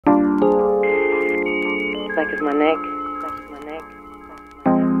back of my neck.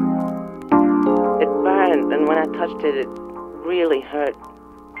 It burned, and when I touched it, it really hurt.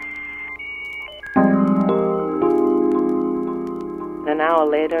 An hour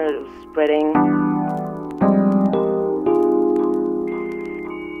later, it was spreading.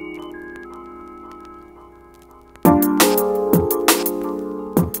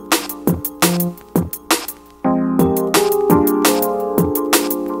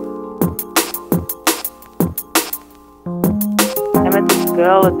 I met this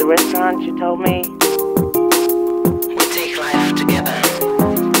girl at the restaurant. She told me, we take life together.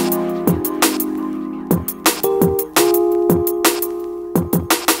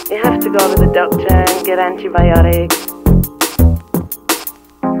 You have to go to the doctor and get antibiotics.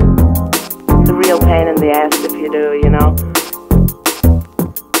 It's a real pain in the ass if you do, you know.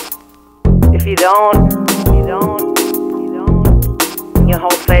 If you don't, your whole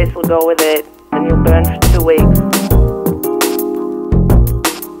face will go with it, and you'll burn for 2 weeks.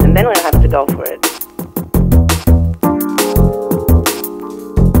 And then we'll have to go for it.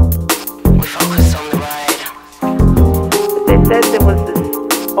 We focus on the ride. But they said there was this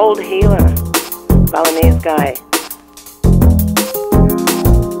old healer, Balinese guy,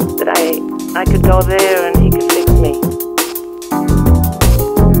 that I could go there and he could fix me.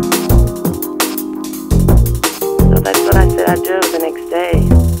 So that's what I said I'd do the next day.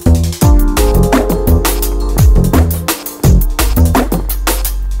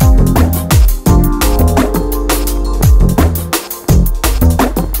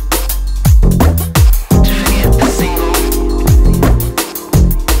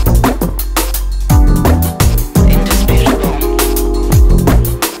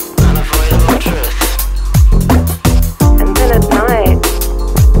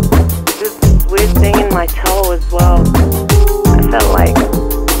 My toe as well. I felt like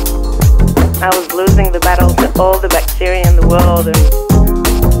I was losing the battle to all the bacteria in the world, and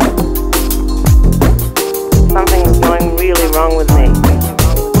something was going really wrong with me.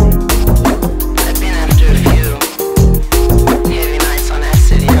 I've been after a few heavy nights on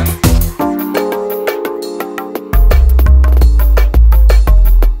acid, you know.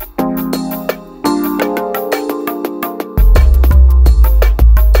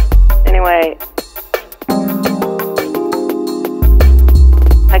 Anyway,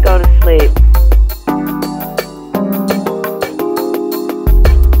 I go to sleep.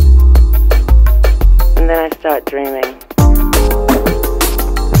 And then I start dreaming.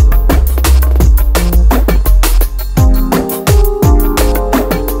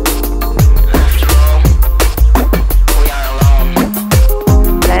 After all, we are alone.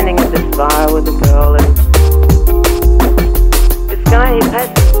 Standing at this bar with a girl, and this guy, he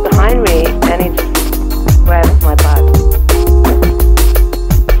passes behind me and he just grabs my butt.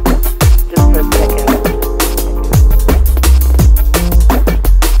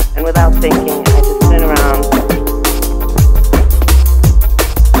 Without thinking, I just turn around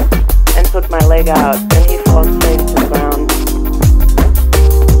and put my leg out, and he falls straight to the ground.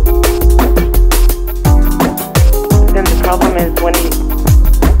 But then the problem is when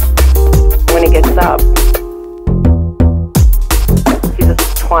he gets up, he's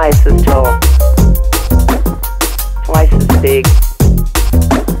just twice as tall, twice as big,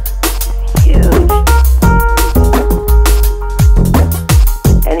 huge.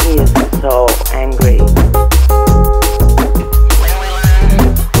 So angry. When we learn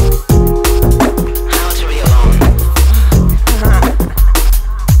how to be alone.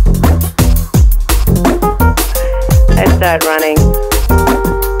 I start running.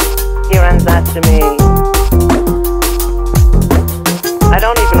 He runs after me. I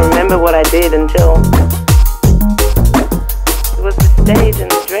don't even remember what I did until it was the stage in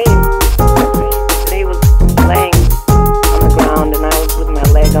the dream. And he was laying on the ground and I was with my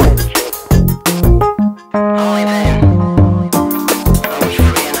leg on his chest. Only then are we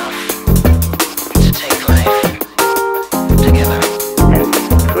free enough to take life together. And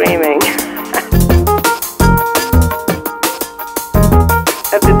screaming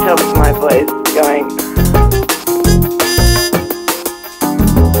at the top of my voice, going,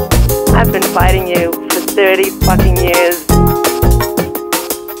 I've been fighting you for 30 fucking years.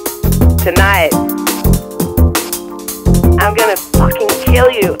 Tonight, I'm gonna fucking kill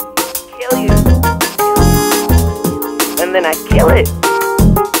you. And then I kill it.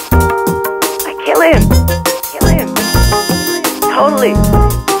 I kill him. Totally.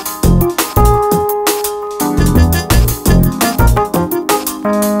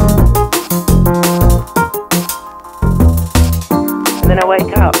 And then I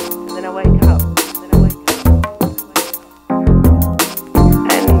wake up. And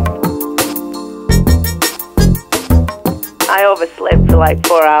overslept for like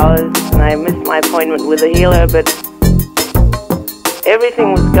 4 hours and I missed my appointment with a healer, but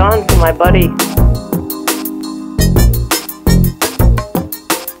everything was gone from my body.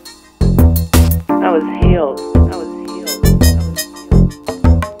 I was healed. I was healed.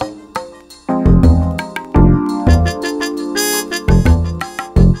 I was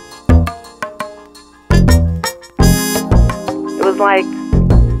healed. It was like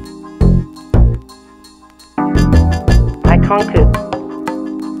I conquered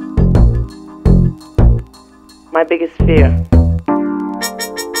my biggest fear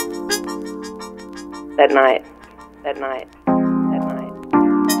that night.